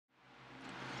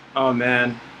Oh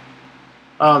man.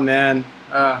 Oh man.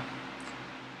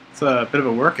 It's a bit of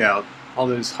a workout. All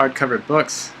those hardcover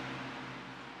books.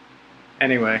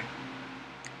 Anyway,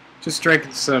 just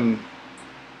drinking some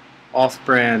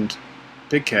off-brand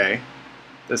Big K.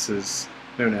 This is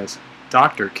known as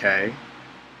Dr. K,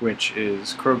 which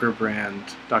is Kroger brand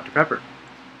Dr. Pepper.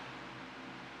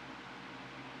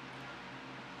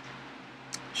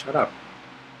 Shut up.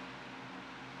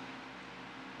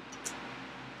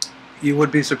 You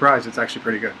would be surprised, it's actually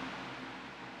pretty good.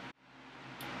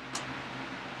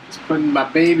 Just putting my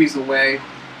babies away.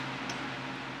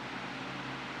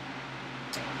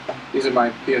 These are my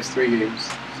PS3 games,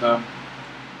 so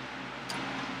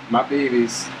my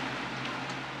babies.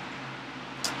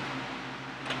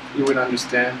 You would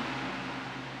understand.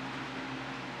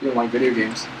 You don't like video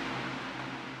games.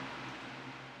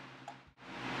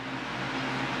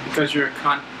 Because you're a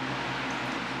cunt.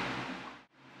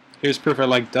 Here's proof I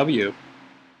like W.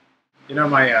 You know,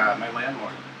 my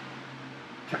landlord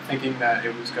kept thinking that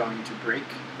it was going to break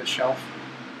the shelf.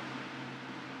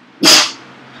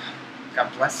 God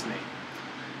bless me.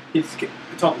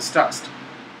 It's all this dust.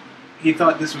 He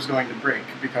thought this was going to break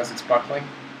because it's buckling.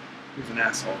 He's an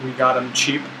asshole. We got them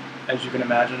cheap, as you can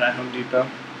imagine, at Home Depot.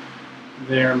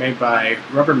 They're made by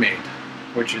Rubbermaid,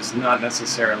 which is not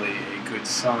necessarily a good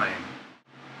sign.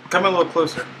 Come a little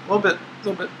closer. A little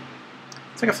bit.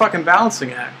 It's like a fucking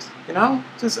balancing act, you know?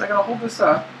 Just, I gotta hold this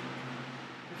up.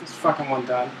 Get this fucking one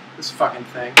done. This fucking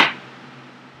thing.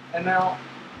 And now,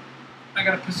 I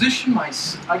gotta position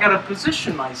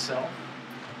myself.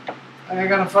 And I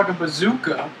got a fucking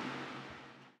bazooka.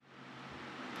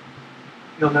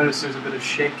 You'll notice there's a bit of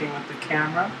shaking with the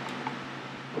camera.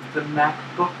 With the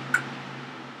MacBook.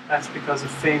 That's because of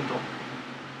Fandle.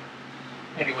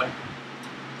 Anyway,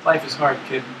 life is hard,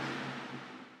 kid.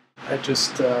 I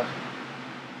just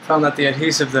found that the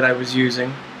adhesive that I was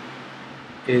using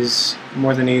is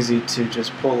more than easy to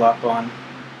just pull up on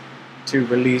to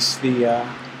release the,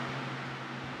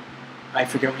 I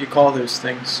forget what you call those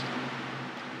things.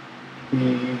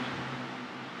 The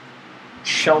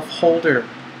shelf holder.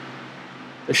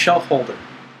 The shelf holder.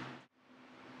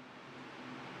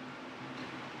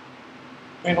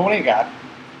 Randall, what do you got?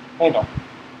 Randall.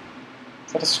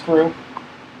 Is that a screw?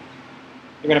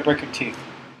 You're gonna break your teeth.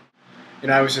 You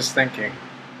know, I was just thinking,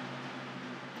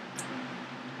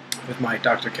 with my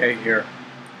Dr. K here,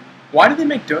 why do they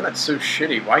make donuts so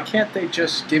shitty? Why can't they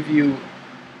just give you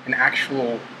an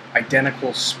actual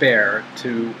identical spare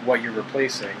to what you're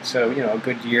replacing? So, you know, a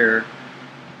Goodyear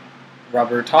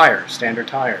rubber tire, standard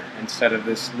tire, instead of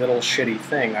this little shitty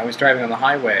thing. I was driving on the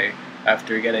highway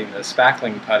after getting the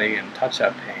spackling putty and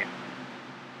touch-up paint,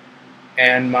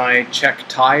 and my check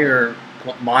tire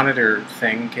monitor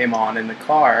thing came on in the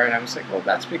car, and I was like, well,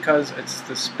 that's because it's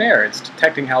the spare. It's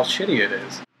detecting how shitty it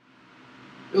is.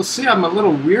 You'll see I'm a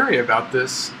little weary about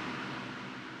this.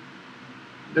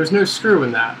 There's no screw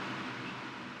in that.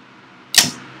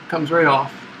 Comes right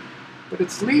off. But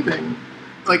it's leaving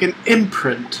like an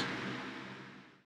imprint